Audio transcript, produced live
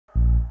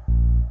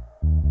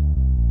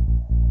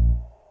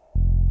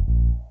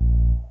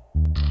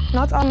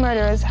Not all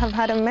murderers have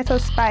had a metal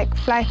spike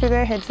fly through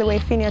their heads the way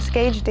Phineas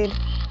Gage did.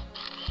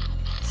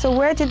 So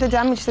where did the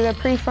damage to the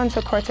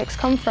prefrontal cortex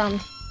come from?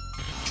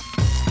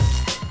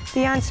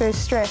 The answer is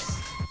stress.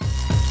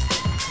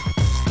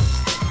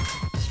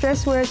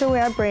 Stress wears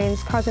away our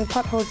brains, causing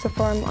potholes to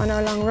form on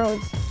our long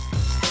roads.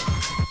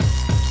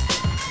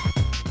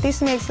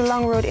 This makes the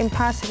long road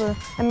impassable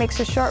and makes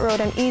the short road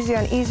an easier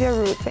and easier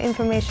route for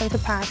information to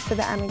pass to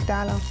the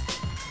amygdala.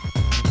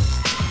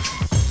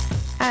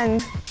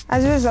 And,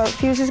 as a result,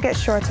 fuses get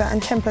shorter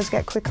and tempers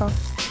get quicker.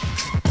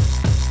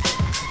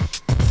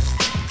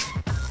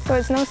 So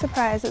it's no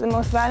surprise that the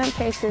most violent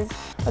places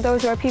are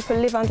those where people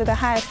live under the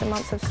highest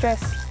amounts of stress.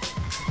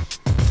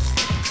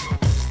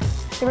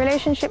 The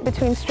relationship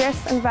between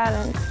stress and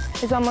violence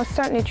is almost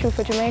certainly true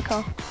for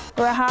Jamaica,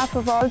 where half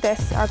of all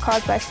deaths are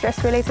caused by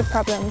stress-related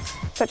problems,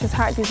 such as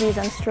heart disease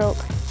and stroke.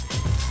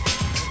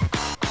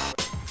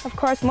 Of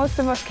course, most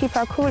of us keep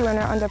our cool when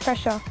we're under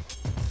pressure.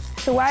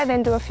 So why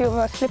then do a few of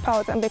us flip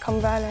out and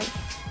become violent?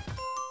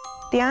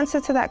 The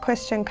answer to that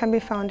question can be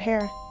found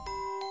here.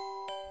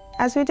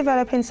 As we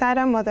develop inside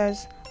our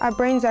mothers, our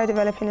brains are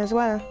developing as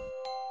well.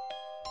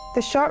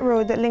 The short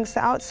road that links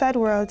the outside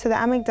world to the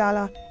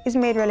amygdala is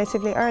made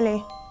relatively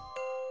early.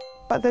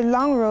 But the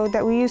long road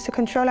that we use to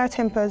control our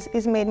tempers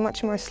is made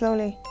much more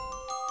slowly.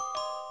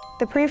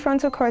 The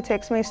prefrontal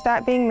cortex may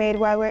start being made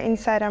while we're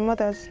inside our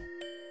mothers,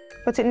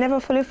 but it never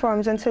fully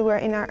forms until we're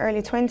in our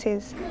early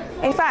 20s.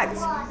 In fact,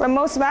 we're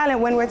most violent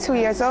when we're 2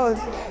 years old.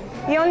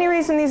 The only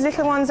reason these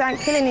little ones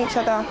aren't killing each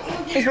other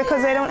is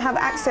because they don't have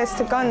access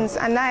to guns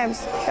and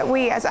knives that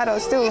we as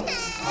adults do.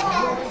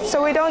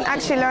 So we don't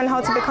actually learn how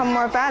to become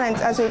more violent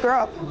as we grow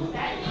up,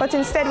 but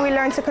instead we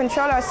learn to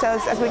control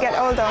ourselves as we get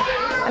older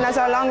and as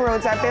our long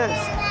roads are built.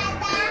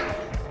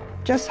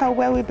 Just how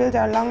well we build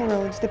our long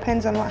roads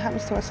depends on what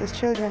happens to us as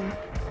children.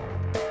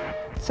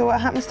 So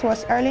what happens to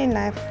us early in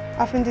life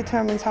often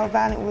determines how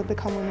violent we'll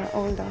become when we're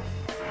older.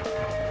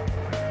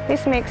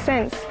 This makes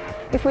sense.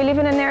 If we live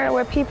in an area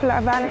where people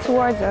are violent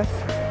towards us,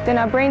 then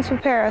our brains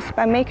prepare us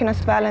by making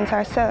us violent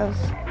ourselves.